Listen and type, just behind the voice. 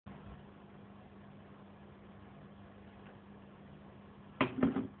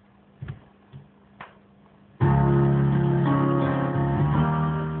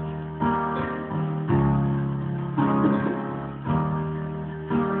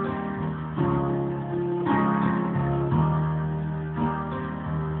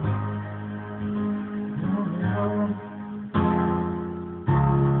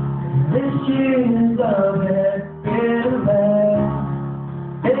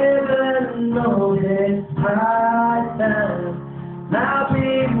know this right now. I've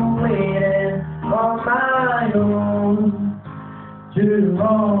been waiting on my own too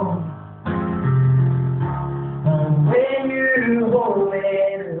long. And when you hold me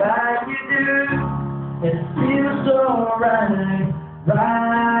like you do, it feels so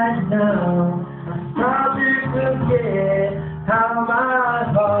right now. I start to forget how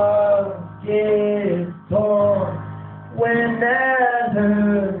my heart gets torn whenever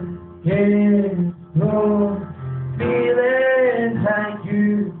it's wrong. Feeling like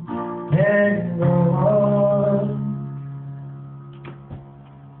you can go on.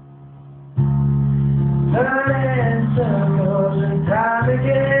 Turning circles and time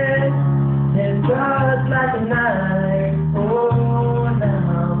again. It's just like a night. Oh,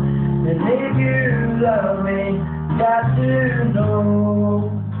 now. And if you love me, got to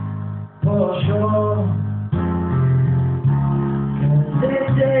know for sure. It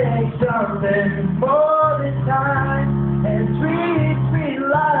takes something more than time and sweet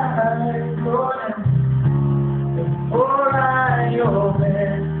life, Lord, before I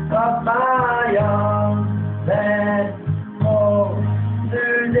open up my arms and fall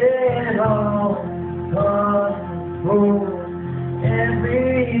through it all. Control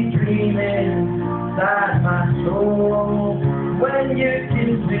every dream inside my soul. When you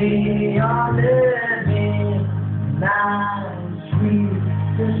kiss me on the midnight,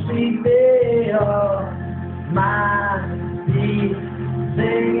 to sleep me off my feet,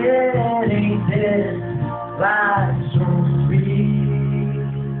 singing ain't this life so sweet?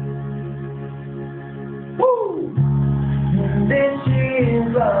 Woo! And this year's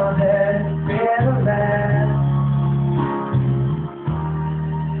love has been a last.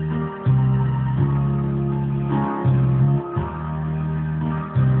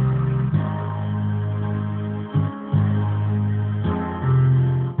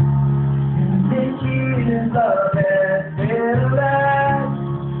 Love has been last.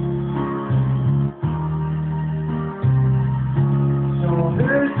 So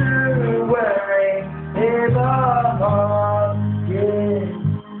who's to worry if our heart gets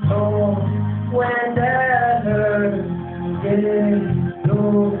torn whenever gets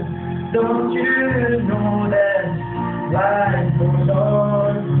low? Don't you know that life goes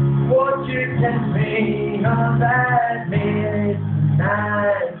on? Won't you catch me on that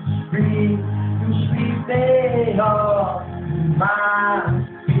midnight street? Sweep me off my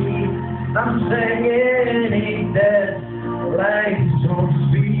feet. I'm singing, ain't that life so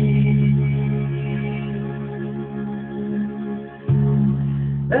sweet?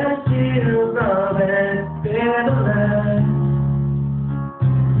 That year love has been a last.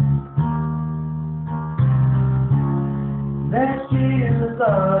 That year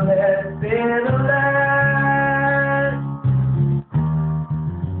love has been a last.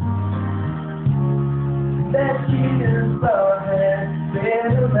 That year's love has been